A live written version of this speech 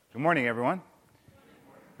Good morning, everyone.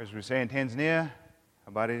 As we say in Tanzania,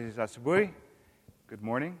 habari za asubuhi. Good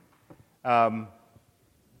morning.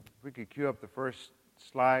 We could cue up the first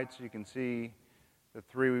slide so you can see the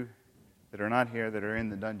three that are not here that are in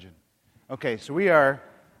the dungeon. Okay, so we are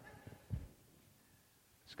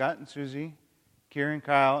Scott and Susie, Kieran,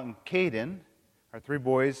 Kyle, and Caden, our three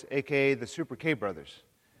boys, a.k.a. the Super K Brothers.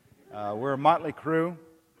 We're a motley crew.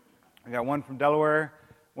 We got one from Delaware,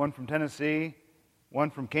 one from Tennessee, one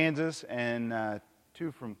from Kansas, and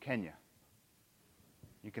two from Kenya.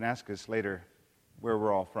 You can ask us later where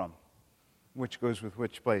we're all from, which goes with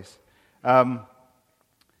which place.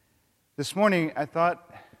 This morning, I thought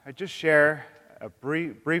I'd just share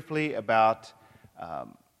briefly about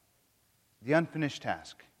the unfinished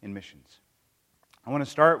task in missions. I want to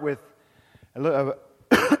start with a little.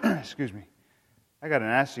 Excuse me. I got a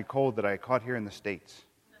nasty cold that I caught here in the States.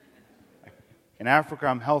 In Africa,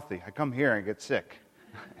 I'm healthy. I come here and get sick.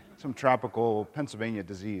 Some tropical Pennsylvania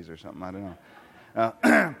disease or something, I don't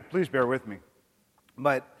know. Please bear with me.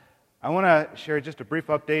 But I want to share just a brief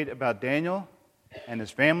update about Daniel and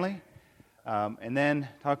his family, and then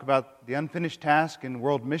talk about the unfinished task in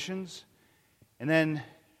world missions, and then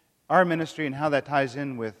our ministry and how that ties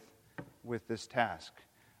in with this task.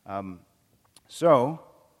 So,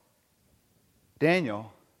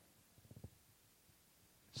 Daniel,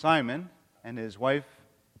 Simon, and his wife,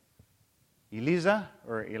 Eliza,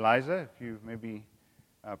 or Eliza, if you maybe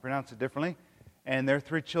pronounce it differently, and their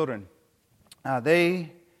three children.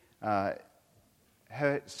 They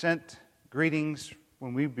had sent greetings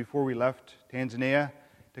before we left Tanzania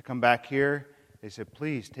to come back here. They said,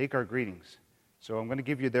 please take our greetings. So I'm going to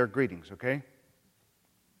give you their greetings, okay?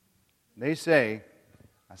 They say,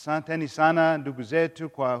 asanteni sana ndugu zetu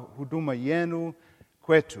kwa huduma yenu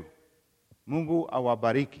kwetu. Mungu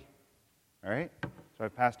awabariki. All right? So I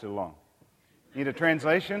passed it along. Need a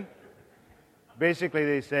translation? Basically,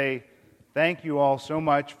 they say, thank you all so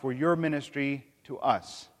much for your ministry to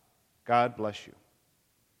us. God bless you.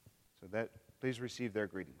 So please receive their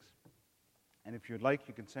greetings. And if you'd like,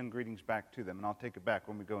 you can send greetings back to them, and I'll take it back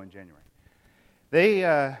when we go in January.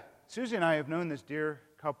 Susie and I have known this dear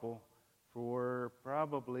couple for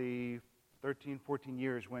probably 13, 14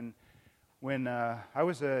 years. When I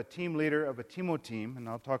was a team leader of a Timo team, and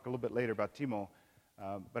I'll talk a little bit later about Timo,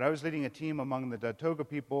 but I was leading a team among the Datoga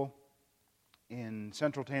people in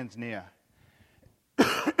central Tanzania.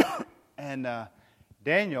 And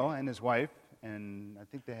Daniel and his wife, and I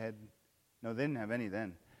think they didn't have any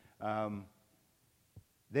then.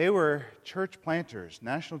 They were church planters,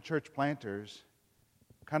 national church planters,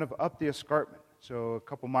 kind of up the escarpment. So a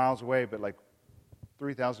couple miles away, but like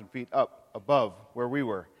 3,000 feet up above where we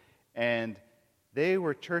were. And they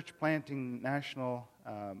were church planting national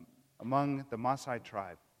among the Maasai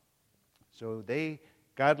tribe. So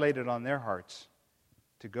God laid it on their hearts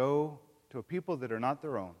to go to a people that are not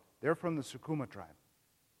their own. They're from the Sukuma tribe.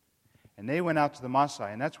 And they went out to the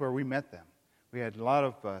Maasai, and that's where we met them. We had a lot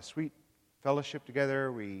of sweet fellowship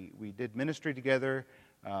together. We did ministry together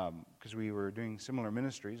because we were doing similar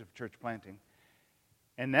ministries of church planting.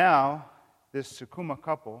 And now, this Sukuma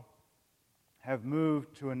couple have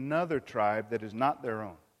moved to another tribe that is not their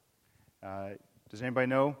own. Does anybody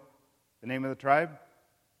know the name of the tribe?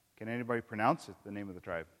 Can anybody pronounce it, the name of the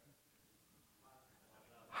tribe?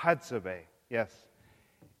 Hadzabe, yes.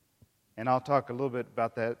 And I'll talk a little bit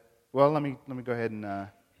about that. Well, let me go ahead and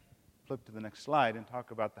flip to the next slide and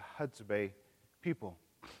talk about the Hadzabe people.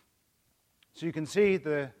 So you can see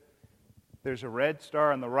there's a red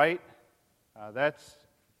star on the right. That's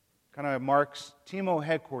kind of marks Timo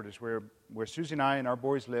headquarters, where Susie and I and our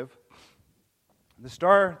boys live.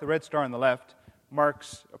 The red star on the left,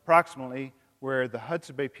 marks approximately where the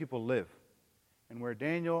Hadzabe people live, and where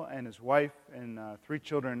Daniel and his wife and three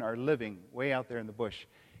children are living way out there in the bush.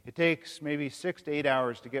 It takes maybe 6 to 8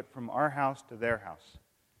 hours to get from our house to their house,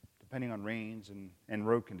 depending on rains and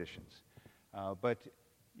road conditions. But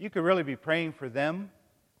you could really be praying for them.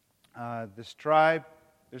 This tribe,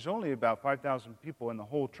 there's only about 5,000 people in the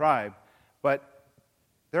whole tribe, but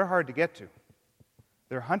they're hard to get to.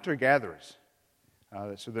 They're hunter-gatherers.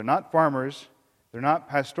 So they're not farmers. They're not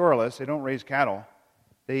pastoralists. They don't raise cattle.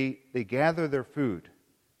 They gather their food.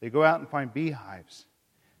 They go out and find beehives.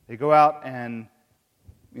 They go out and,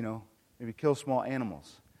 maybe kill small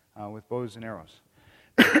animals with bows and arrows.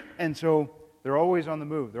 And so they're always on the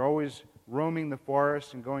move. They're always roaming the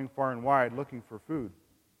forest and going far and wide looking for food.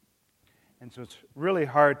 And so it's really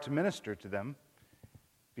hard to minister to them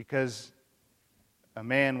because a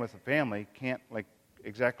man with a family can't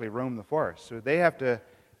exactly roam the forest. So they have to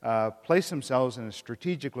place themselves in a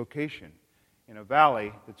strategic location in a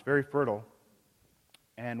valley that's very fertile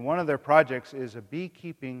And one of their projects is a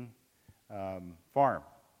beekeeping farm.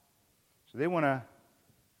 So they want to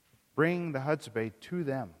bring the Hudson Bay to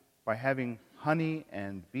them by having honey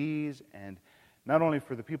and bees, and not only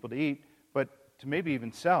for the people to eat, but to maybe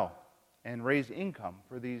even sell and raise income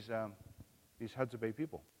for these Hudson Bay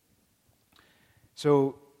people.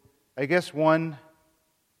 So I guess one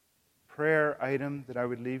prayer item that I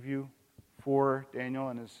would leave you for Daniel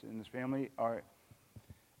and his family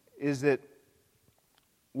is that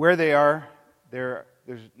where they are,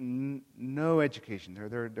 there's no education.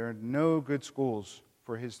 There are no good schools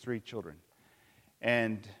for his 3 children.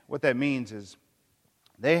 And what that means is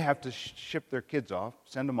they have to ship their kids off,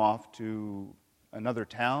 send them off to another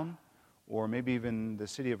town, or maybe even the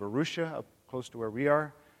city of Arusha, up close to where we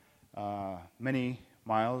are, many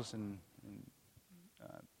miles and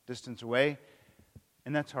distance away,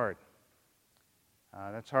 and that's hard.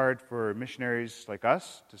 That's hard for missionaries like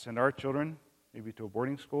us to send our children maybe to a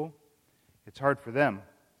boarding school. It's hard for them,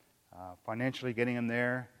 financially getting them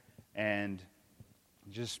there and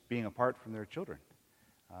just being apart from their children.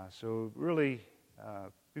 So really,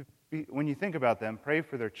 when you think about them, pray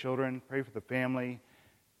for their children, pray for the family,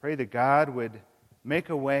 pray that God would make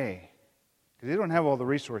a way, because they don't have all the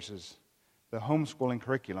resources, the homeschooling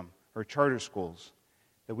curriculum or charter schools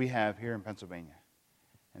that we have here in Pennsylvania.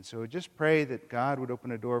 And so just pray that God would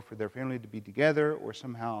open a door for their family to be together, or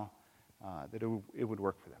somehow that it would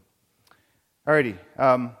work for them. Alrighty.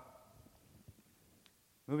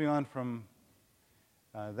 Moving on from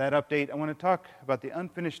that update, I want to talk about the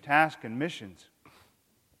unfinished task and missions.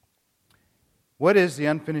 What is the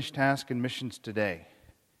unfinished task and missions today?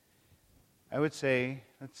 I would say,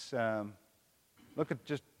 let's look at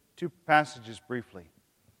just 2 passages briefly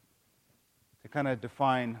to kind of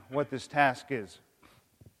define what this task is.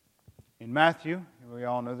 In Matthew, we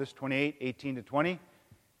all know this, 28:18-20,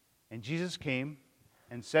 and Jesus came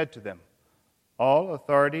and said to them, "All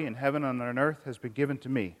authority in heaven and on earth has been given to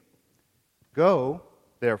me. Go,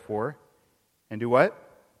 therefore, and do what?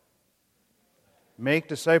 Make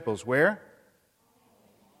disciples. Where?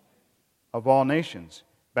 Of all nations,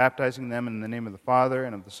 baptizing them in the name of the Father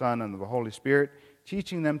and of the Son and of the Holy Spirit,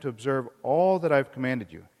 teaching them to observe all that I've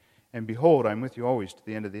commanded you. And behold, I'm with you always to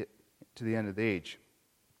the end of the age."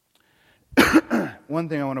 One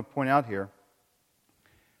thing I want to point out here,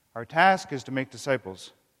 our task is to make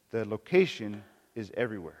disciples. The location is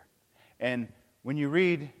everywhere. And when you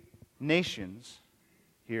read nations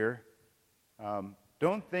here,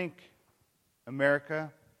 don't think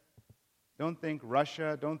America, don't think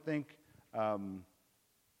Russia, don't think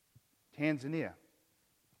Tanzania.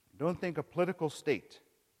 Don't think a political state.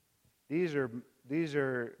 These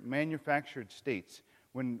are manufactured states.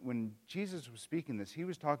 When Jesus was speaking this, he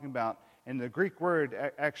was talking about, and the Greek word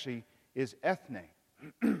actually is ethne,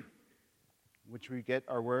 which we get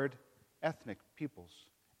our word ethnic peoples,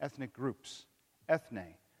 ethnic groups,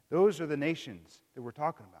 ethne. Those are the nations that we're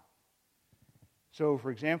talking about. So,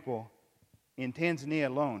 for example, in Tanzania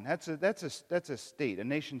alone, that's a state, a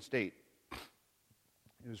nation state.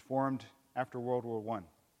 It was formed after World War I.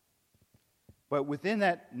 But within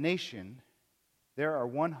that nation, there are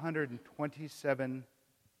 127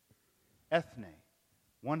 ethne,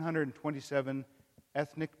 127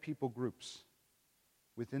 ethnic people groups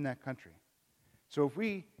within that country. So if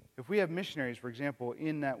we have missionaries, for example,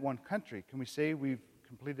 in that one country, can we say we've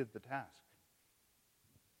completed the task?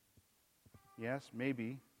 Yes,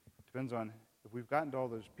 maybe. Depends on if we've gotten to all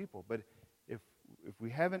those people. But if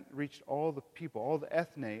we haven't reached all the people, all the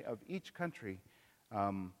ethne of each country,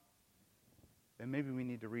 then maybe we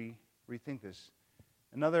need to rethink this.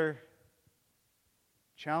 Another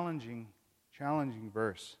challenging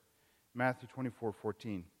verse, Matthew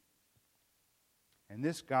 24:14. "And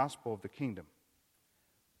this gospel of the kingdom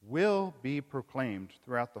will be proclaimed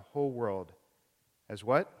throughout the whole world as"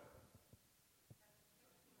 what?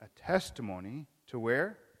 "A testimony to"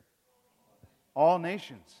 where? "All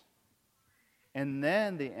nations. And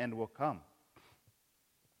then the end will come."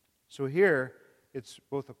 So here, it's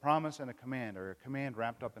both a promise and a command, or a command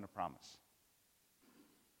wrapped up in a promise.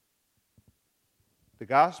 The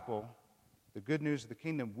gospel, the good news of the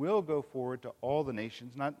kingdom, will go forward to all the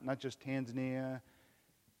nations, not just Tanzania,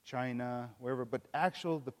 China, wherever, but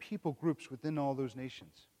the people groups within all those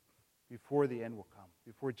nations before the end will come,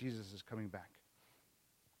 before Jesus is coming back.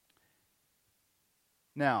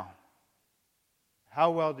 Now,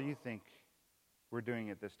 how well do you think we're doing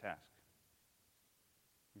at this task?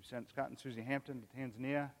 We've sent Scott and Susie Hampton to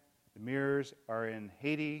Tanzania. The Mirrors are in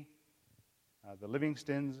Haiti. The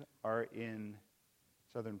Livingstons are in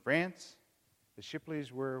southern France. The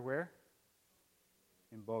Shipleys were where?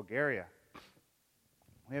 In Bulgaria.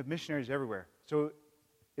 We have missionaries everywhere. So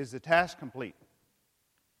is the task complete?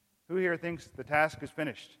 Who here thinks the task is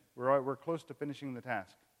finished? We're close to finishing the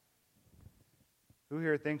task. Who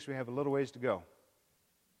here thinks we have a little ways to go?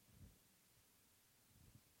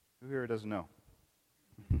 Who here doesn't know?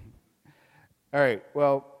 All right,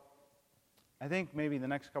 well, I think maybe the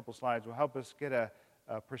next couple slides will help us get a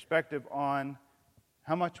perspective on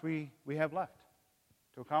how much we have left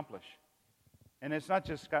to accomplish. And it's not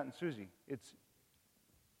just Scott and Susie. It's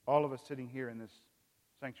all of us sitting here in this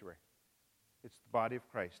sanctuary. It's the body of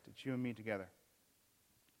Christ. It's you and me together.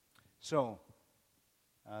 So,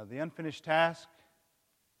 the unfinished task.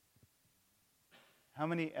 How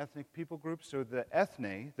many ethnic people groups? So the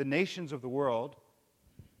ethne, the nations of the world.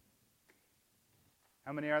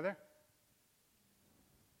 How many are there?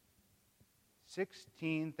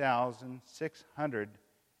 16,600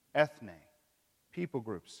 ethne, people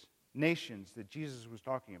groups, nations that Jesus was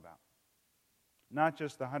talking about. Not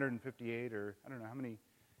just the 158 or, I don't know, how many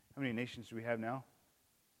nations do we have now?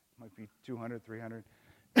 Might be 200, 300.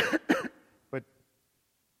 But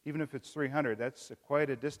even if it's 300, that's quite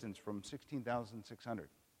a distance from 16,600.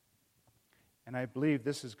 And I believe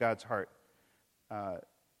this is God's heart.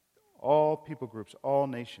 All people groups, all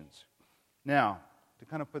nations. Now, to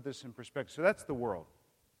kind of put this in perspective, so that's the world.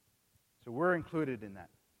 So we're included in that.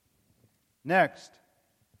 Next,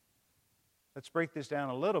 let's break this down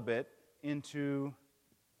a little bit into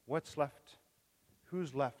what's left,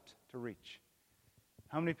 who's left to reach.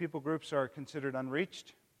 How many people groups are considered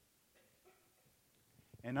unreached?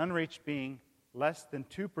 And unreached being less than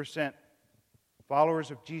 2% followers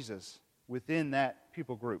of Jesus within that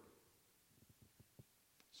people group.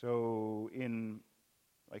 So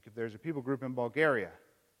if there's a people group in Bulgaria,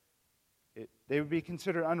 they would be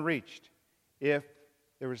considered unreached if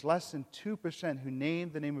there was less than 2% who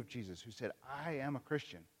named the name of Jesus, who said, I am a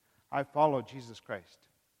Christian, I follow Jesus Christ.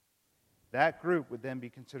 That group would then be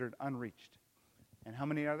considered unreached. And how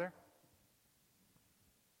many are there?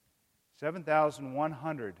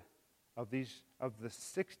 7,100 of the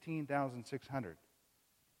 16,600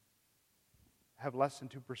 have less than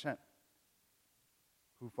 2%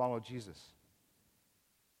 who follow Jesus.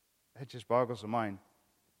 That just boggles the mind.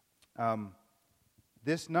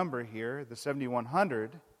 This number here, the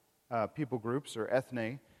 7,100 people groups, or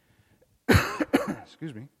ethne,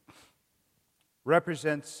 excuse me,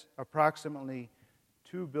 represents approximately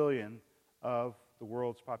 2 billion of the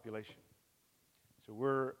world's population. So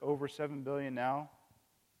we're over 7 billion now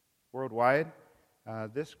worldwide.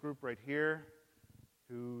 This group right here,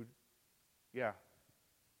 who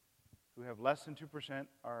have less than 2%,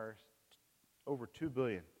 are over 2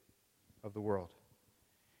 billion of the world.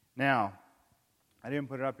 Now, I didn't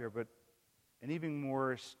put it up here, but an even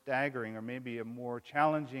more staggering, or maybe a more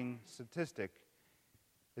challenging statistic,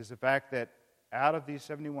 is the fact that out of these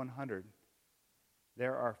 7,100,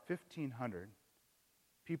 there are 1,500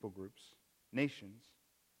 people groups, nations,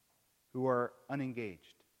 who are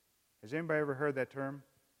unengaged. Has anybody ever heard that term?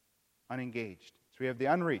 Unengaged. So we have the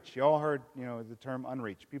unreached. You all heard, the term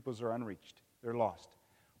unreached. Peoples are unreached. They're lost.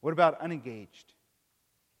 What about unengaged?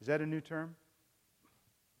 Is that a new term?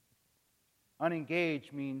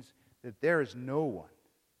 Unengaged means that there is no one.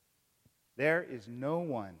 There is no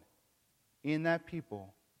one in that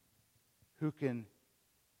people who can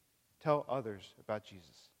tell others about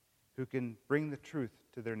Jesus, who can bring the truth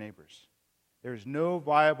to their neighbors. There is no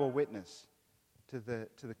viable witness to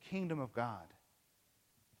the kingdom of God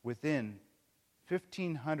within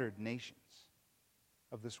 1,500 nations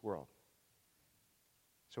of this world.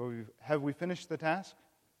 So have we finished the task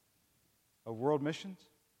of world missions?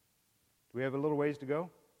 Do we have a little ways to go?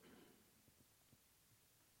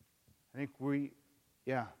 I think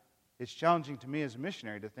it's challenging to me as a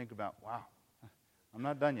missionary to think about, wow, I'm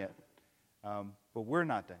not done yet. But we're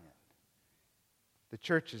not done yet. The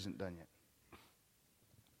church isn't done yet.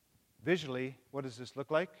 Visually, what does this look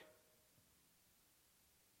like?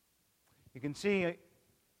 You can see,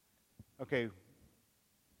 okay,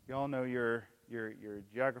 you all know your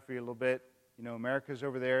geography a little bit. America's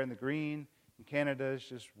over there in the green, and Canada is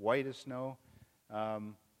just white as snow.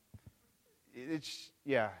 It's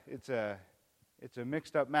a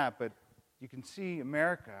mixed up map, but you can see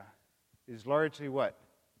America is largely what?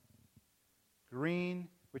 Green,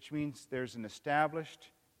 which means there's an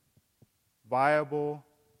established, viable,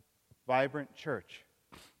 vibrant church.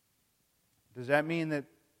 Does that mean that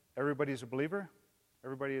everybody's a believer?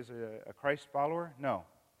 Everybody is a Christ follower? No.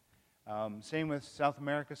 Same with South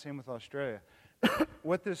America, same with Australia.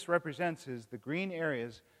 What this represents is the green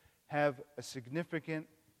areas have a significant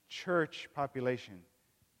church population,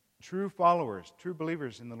 true followers, true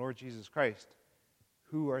believers in the Lord Jesus Christ,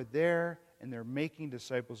 who are there and they're making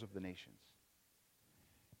disciples of the nations.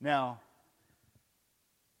 Now,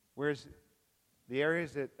 whereas the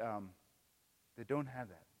areas that don't have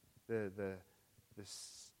that, the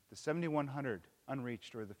 7,100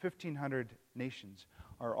 unreached or the 1,500 nations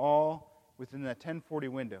are all within that 1040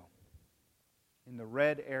 window in the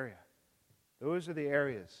red area. Those are the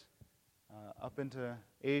areas up into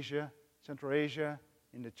Asia, Central Asia,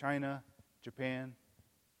 into China, Japan,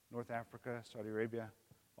 North Africa, Saudi Arabia.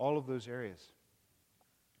 All of those areas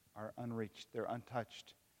are unreached. They're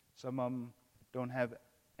untouched. Some of them don't have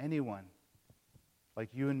anyone like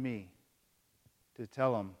you and me to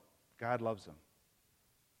tell them God loves them.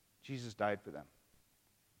 Jesus died for them.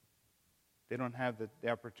 They don't have the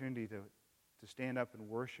opportunity to stand up and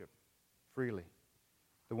worship freely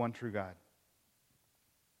the one true God.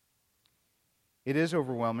 It is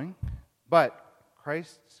overwhelming, but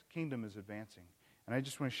Christ's kingdom is advancing. And I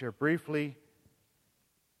just want to share briefly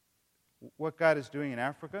what God is doing in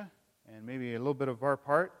Africa and maybe a little bit of our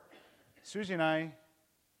part. Susie and I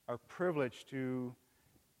are privileged to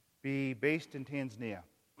be based in Tanzania.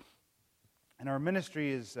 And our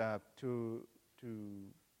ministry is to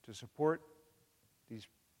support these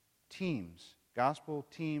teams, gospel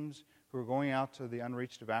teams who are going out to the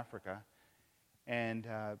unreached of Africa. And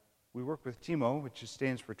we work with TIMO, which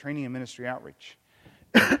stands for Training and Ministry Outreach.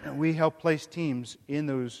 We help place teams in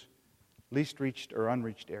those least reached or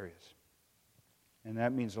unreached areas. And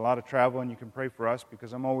that means a lot of travel, and you can pray for us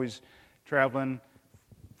because I'm always traveling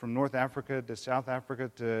from North Africa to South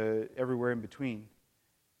Africa to everywhere in between.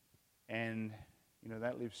 And,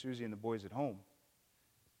 that leaves Susie and the boys at home.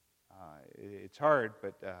 It's hard,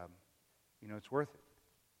 but, it's worth it.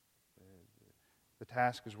 The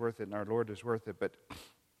task is worth it, and our Lord is worth it. But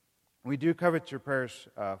we do covet your prayers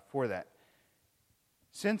for that.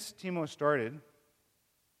 Since TIMO started,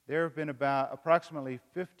 there have been approximately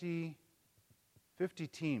 50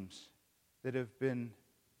 teams that have been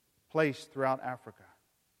placed throughout Africa.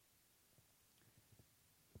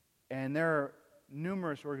 And there are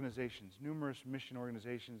numerous organizations, numerous mission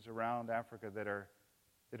organizations around Africa that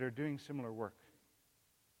are doing similar work.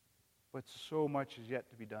 But so much is yet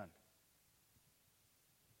to be done.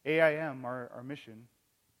 AIM, our mission,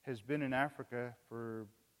 has been in Africa for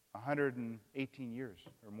 118 years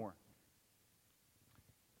or more.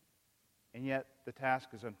 And yet the task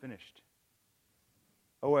is unfinished.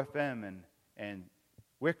 OFM and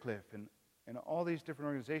Wycliffe and all these different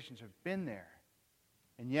organizations have been there.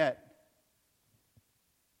 And yet,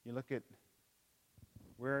 you look at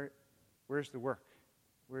where's the work?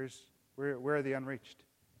 Where are the unreached?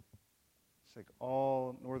 It's like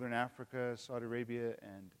all Northern Africa, Saudi Arabia,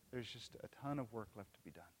 and there's just a ton of work left to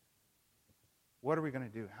be done. What are we going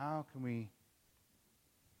to do? How can we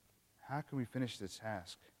finish this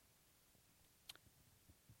task?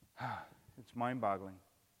 It's mind-boggling.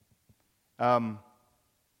 I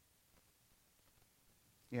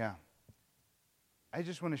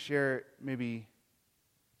just want to share maybe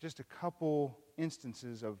just a couple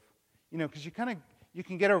instances of, because you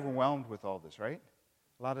can get overwhelmed with all this, right?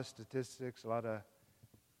 A lot of statistics, a lot of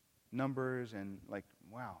numbers, and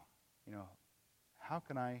wow, how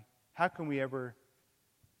can we ever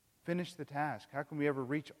finish the task? How can we ever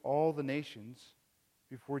reach all the nations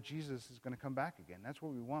before Jesus is going to come back again? That's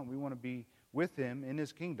what we want. We want to be with Him in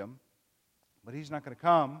His kingdom, but He's not going to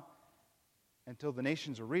come until the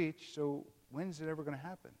nations are reached, so when is it ever going to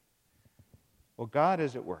happen? Well, God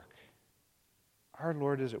is at work. Our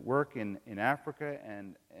Lord is at work in Africa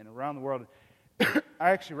and around the world. I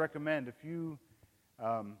actually recommend if you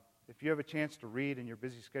have a chance to read in your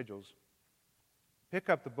busy schedules, pick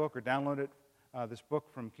up the book or download it. This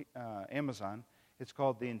book from Amazon. It's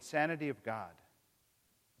called The Insanity of God.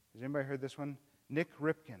 Has anybody heard this one? Nick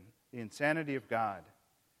Ripken, The Insanity of God.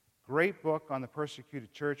 Great book on the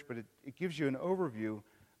persecuted church, but it gives you an overview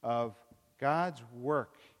of God's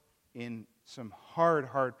work in some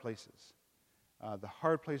hard places, the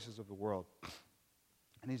hard places of the world.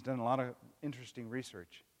 And he's done a lot of interesting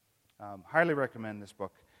research. Highly recommend this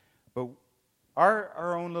book. But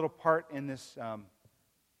our own little part in this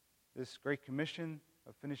great commission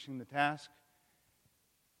of finishing the task,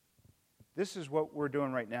 this is what we're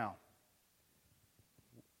doing right now.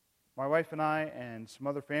 My wife and I and some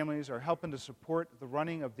other families are helping to support the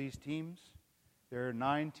running of these teams. There are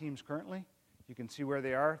 9 teams currently. You can see where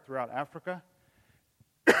they are throughout Africa.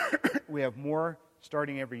 We have more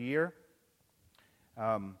starting every year.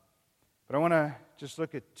 But I want to just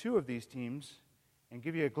look at 2 of these teams and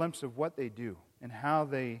give you a glimpse of what they do and how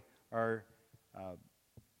they are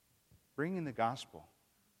bringing the gospel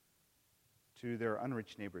to their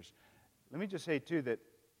unreached neighbors. Let me just say, too, that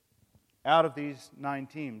out of these 9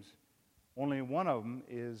 teams, only one of them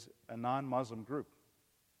is a non-Muslim group.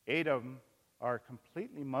 8 of them are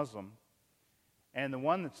completely Muslim, and the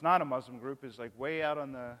one that's not a Muslim group is like way out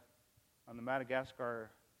on the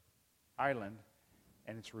Madagascar island,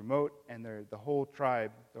 and it's remote, and the whole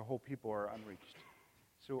tribe, the whole people are unreached.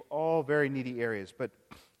 So all very needy areas. But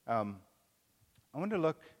I want to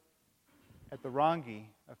look at the Rangi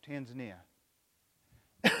of Tanzania.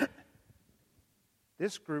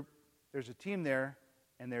 This group, there's a team there,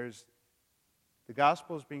 and the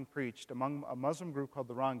gospel is being preached among a Muslim group called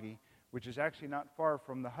the Rangi, which is actually not far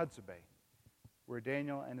from the Hadzabe, where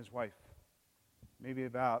Daniel and his wife, maybe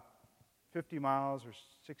about 50 miles or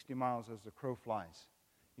 60 miles as the crow flies.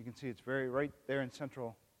 You can see it's right there in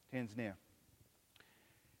central Tanzania.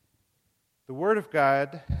 The Word of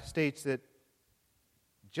God states that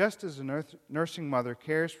just as a nursing mother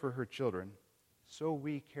cares for her children, so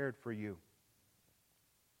we cared for you.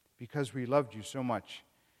 Because we loved you so much,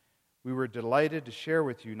 we were delighted to share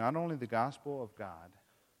with you not only the gospel of God,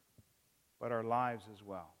 but our lives as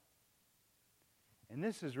well. And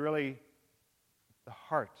this is really the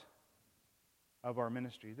heart of our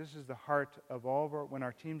ministry. This is the heart of all of when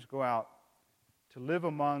our teams go out to live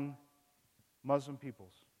among Muslim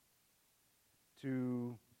peoples,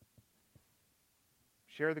 to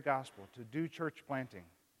share the gospel, to do church planting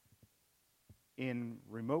in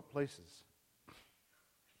remote places.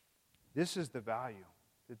 This is the value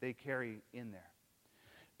that they carry in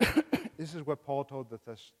there. This is what Paul told the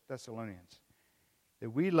Thessalonians, that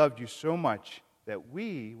we loved you so much that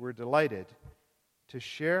we were delighted to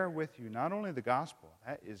share with you not only the gospel,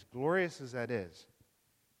 that is glorious as that is,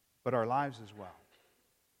 but our lives as well.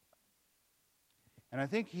 And I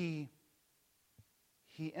think he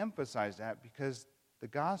emphasized that because the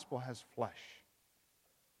gospel has flesh.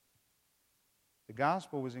 The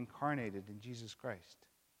gospel was incarnated in Jesus Christ.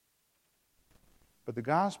 But the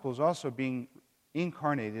gospel is also being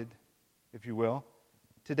incarnated, if you will,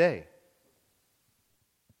 today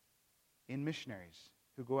in missionaries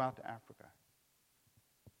who go out to Africa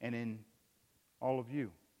and in all of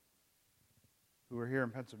you who are here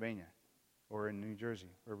in Pennsylvania or in New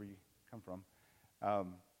Jersey, wherever you come from.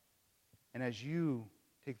 And as you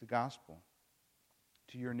take the gospel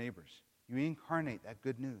to your neighbors, you incarnate that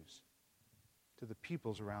good news to the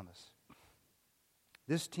peoples around us.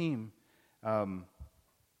 This team,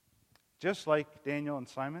 just like Daniel and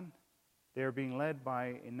Simon, they are being led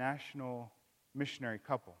by a national missionary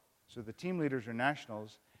couple. So the team leaders are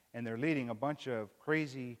nationals, and they're leading a bunch of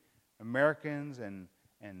crazy Americans and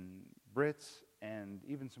Brits and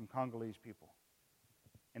even some Congolese people.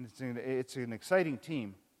 And it's an exciting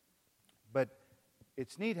team, but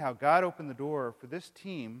it's neat how God opened the door for this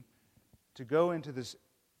team to go into this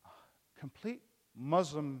complete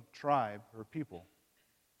Muslim tribe or people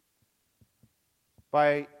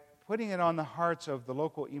by putting it on the hearts of the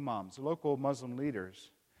local imams, the local Muslim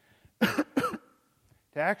leaders,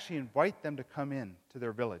 to actually invite them to come in to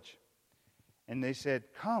their village. And they said,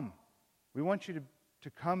 come, we want you to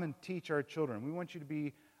come and teach our children. We want you to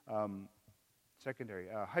be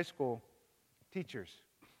high school teachers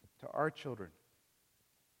to our children.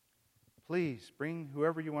 Please bring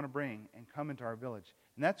whoever you want to bring and come into our village.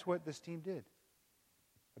 And that's what this team did.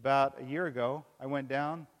 About a year ago, I went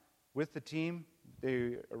down with the team.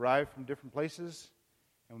 They arrived from different places,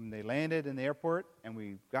 and when they landed in the airport, and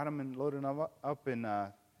we got them and loaded them up in,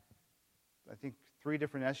 I think, 3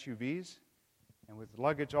 different SUVs, and with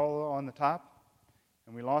luggage all on the top.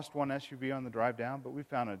 And we lost one SUV on the drive down, but we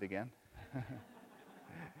found it again.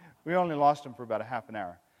 We only lost them for about a half an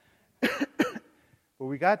hour. But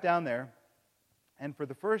we got down there, and for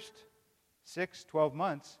the first 12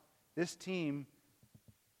 months, this team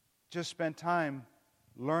just spent time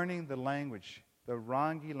learning the language, the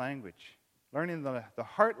Rangi language, learning the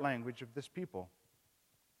heart language of this people.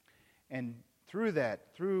 And through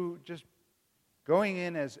that, through just going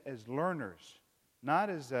in as learners, not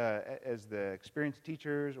as the experienced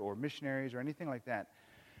teachers or missionaries or anything like that,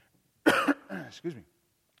 excuse me,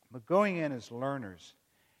 but going in as learners,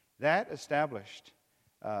 that established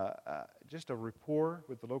just a rapport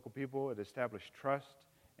with the local people. It established trust,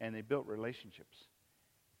 and they built relationships.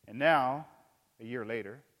 And now, a year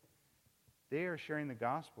later, they are sharing the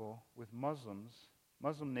gospel with Muslims,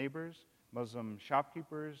 Muslim neighbors, Muslim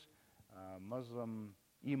shopkeepers, Muslim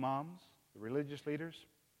imams, the religious leaders,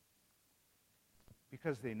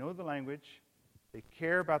 because they know the language, they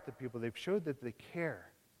care about the people. They've showed that they care.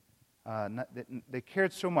 They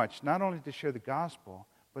cared so much, not only to share the gospel,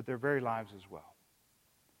 but their very lives as well.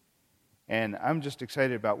 And I'm just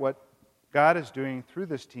excited about what God is doing through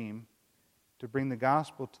this team to bring the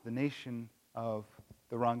gospel to the nation of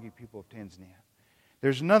the Rangi people of Tanzania.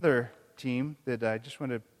 There's another team that I just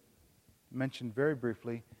want to mention very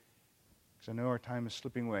briefly, because I know our time is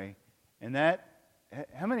slipping away. And that,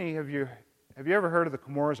 how many of you, have you ever heard of the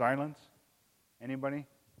Comoros Islands? Anybody?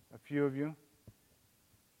 A few of you?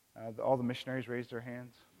 All the missionaries raised their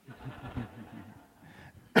hands.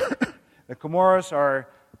 The Comoros are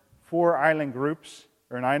 4 island groups,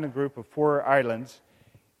 or an island group of 4 islands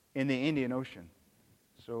in the Indian Ocean.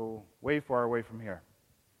 So way far away from here.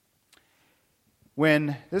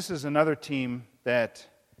 This is another team that,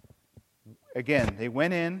 again, they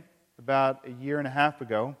went in about a year and a half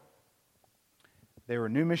ago. They were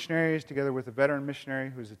new missionaries together with a veteran missionary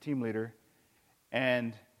who's a team leader.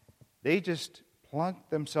 And they just plunked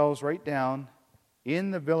themselves right down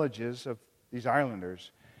in the villages of these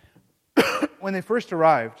islanders. When they first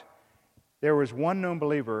arrived, there was one known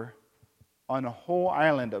believer on a whole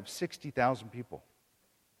island of 60,000 people.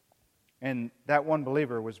 And that one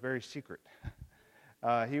believer was very secret.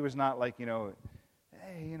 He was not like,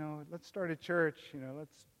 hey, let's start a church,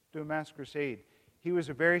 let's do a mass crusade. He was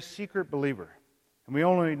a very secret believer. And we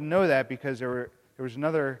only know that because there was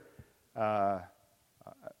another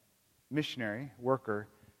missionary worker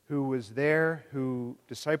who was there, who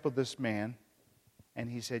discipled this man, and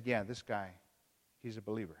he said, yeah, this guy, he's a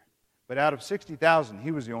believer. But out of 60,000,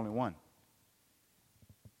 he was the only one.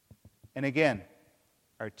 And again,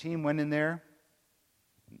 our team went in there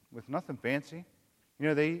with nothing fancy.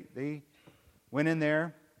 They went in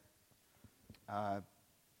there.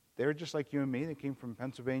 They were just like you and me. They came from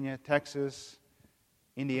Pennsylvania, Texas,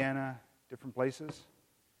 Indiana, different places.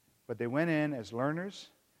 But they went in as learners.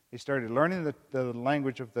 They started learning the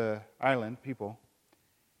language of the island people.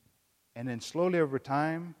 And then slowly over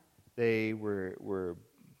time, they were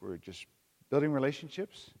just building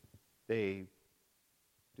relationships. They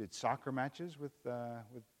did soccer matches with the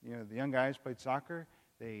young guys played soccer.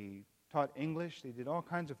 They taught English. They did all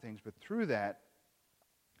kinds of things. But through that,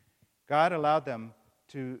 God allowed them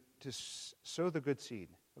to sow the good seed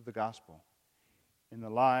of the gospel in the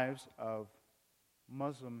lives of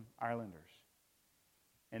Muslim islanders.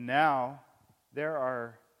 And now there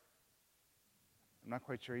are, I'm not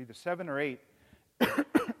quite sure, either 7 or 8,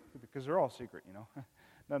 because they're all secret,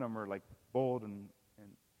 None of them are like bold and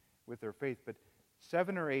with their faith, but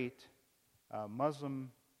 7 or 8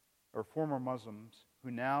 Muslim or former Muslims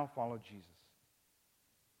who now follow Jesus.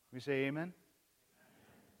 We say amen?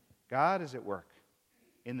 God is at work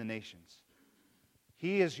in the nations.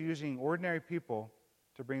 He is using ordinary people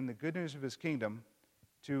to bring the good news of His kingdom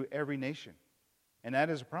to every nation. And that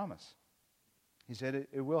is a promise. He said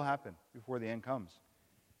it will happen before the end comes.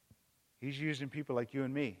 He's using people like you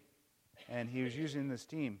and me. And He was using this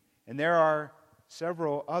team. And there are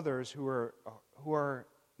several others who are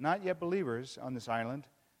not yet believers on this island,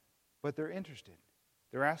 but they're interested.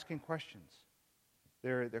 They're asking questions.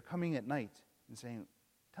 They're coming at night and saying,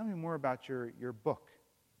 tell me more about your book,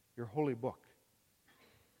 your holy book.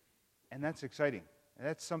 And that's exciting. And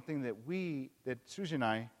that's something that Susie and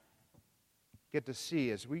I get to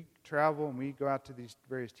see as we travel and we go out to these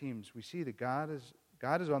various teams. We see that God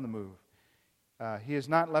is on the move. He has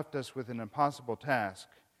not left us with an impossible task,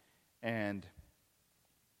 and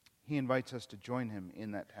He invites us to join Him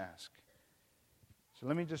in that task. So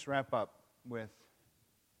let me just wrap up with,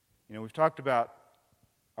 we've talked about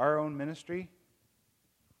our own ministry,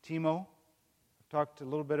 Timo. I've talked a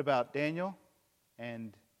little bit about Daniel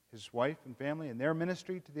and his wife and family and their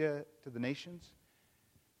ministry to the nations.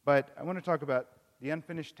 But I want to talk about the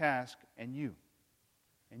unfinished task and you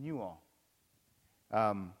all.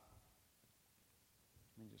 Let me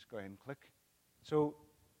just go ahead and click. So,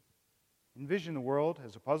 envision the world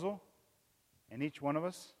as a puzzle, and each one of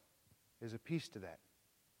us is a piece to that.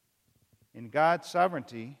 In God's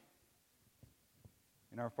sovereignty,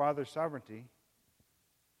 in our Father's sovereignty,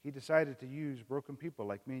 He decided to use broken people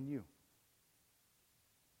like me and you.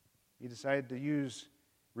 He decided to use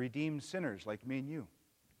redeemed sinners like me and you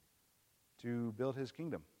to build His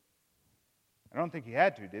kingdom. I don't think He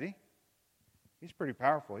had to, did He? He's pretty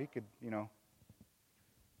powerful. He could,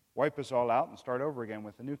 wipe us all out and start over again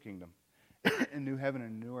with a new kingdom, a new heaven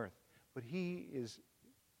and a new earth. But He is,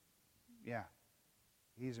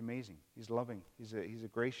 He's amazing. He's loving. He's a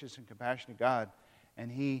gracious and compassionate God.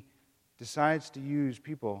 And He decides to use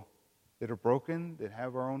people that are broken, that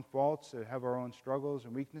have our own faults, that have our own struggles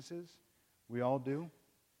and weaknesses. We all do.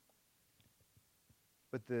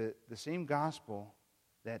 But the same gospel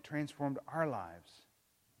that transformed our lives,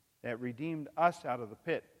 that redeemed us out of the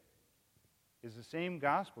pit, is the same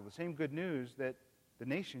gospel, the same good news that the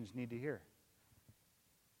nations need to hear.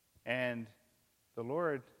 And the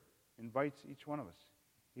Lord invites each one of us.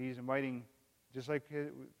 He's inviting, just like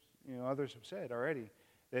others have said already,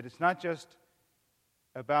 that it's not just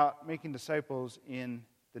about making disciples in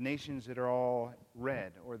the nations that are all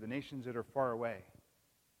red or the nations that are far away.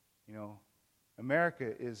 You know,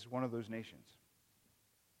 America is one of those nations.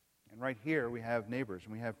 And right here we have neighbors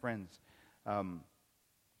and we have friends.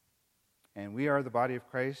 And we are the body of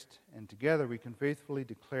Christ, and together we can faithfully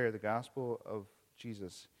declare the gospel of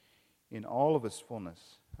Jesus in all of its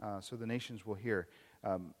fullness, so the nations will hear.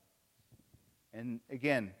 And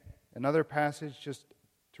again, another passage just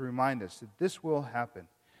to remind us that this will happen.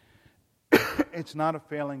 It's not a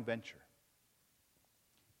failing venture.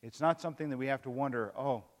 It's not something that we have to wonder,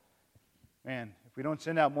 oh, man, if we don't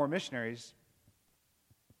send out more missionaries,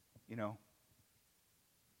 you know,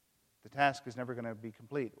 the task is never going to be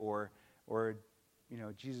complete, or you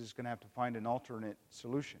know, Jesus is going to have to find an alternate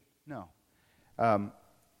solution. No.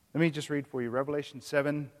 Let me just read for you Revelation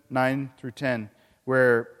 7, 9 through 10,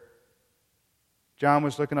 where John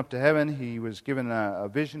was looking up to heaven. He was given a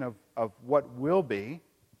vision of what will be,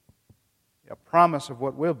 a promise of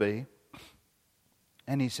what will be.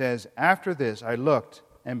 And he says, "After this I looked,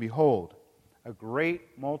 and behold, a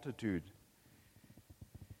great multitude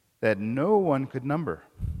that no one could number."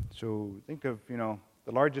 So think of, you know,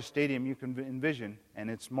 the largest stadium you can envision, and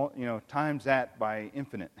it's, you know, times that by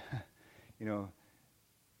infinite. You know,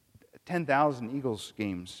 10,000 Eagles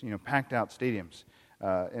games, you know, packed out stadiums,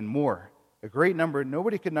 and more. A great number,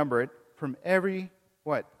 nobody could number it, from every,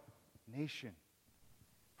 what? Nation.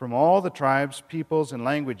 From all the tribes, peoples, and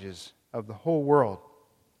languages of the whole world.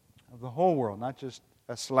 Of the whole world, not just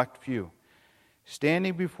a select few.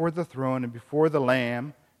 Standing before the throne and before the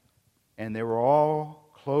Lamb, and they were all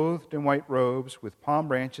clothed in white robes with palm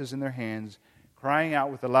branches in their hands, crying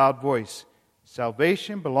out with a loud voice,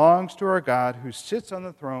 "Salvation belongs to our God who sits on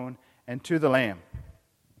the throne and to the Lamb."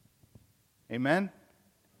 Amen?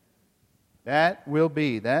 That will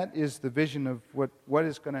be. That is the vision of what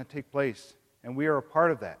is going to take place. And we are a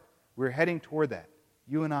part of that. We're heading toward that,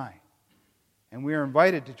 you and I. And we are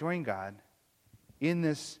invited to join God in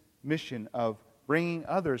this mission of bringing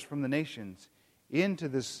others from the nations into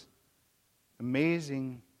this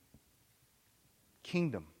amazing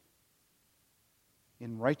kingdom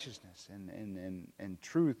in righteousness and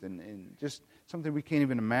truth and just something we can't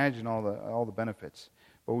even imagine all the benefits.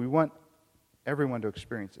 But we want everyone to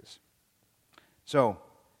experience this. So,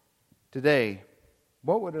 today,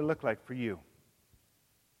 what would it look like for you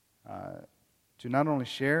to not only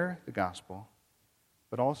share the gospel,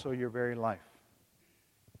 but also your very life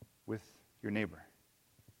with your neighbor,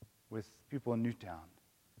 with people in Newtown,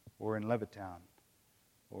 or in Levittown,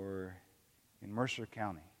 or in Mercer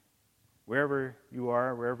County, wherever you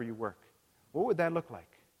are, wherever you work? What would that look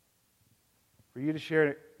like? For you to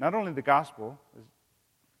share not only the gospel,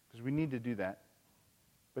 because we need to do that,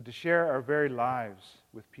 but to share our very lives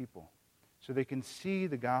with people so they can see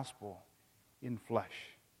the gospel in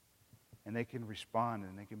flesh, and they can respond,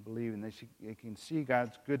 and they can believe, and they can see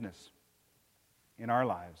God's goodness in our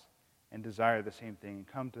lives and desire the same thing and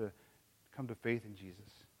come to faith in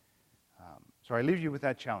Jesus. So I leave you with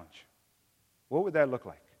that challenge. What would that look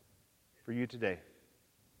like for you today?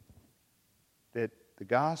 That the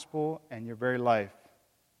gospel and your very life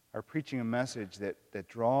are preaching a message that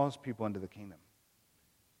draws people into the kingdom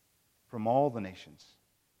from all the nations,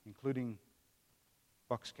 including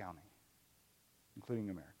Bucks County, including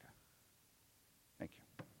America.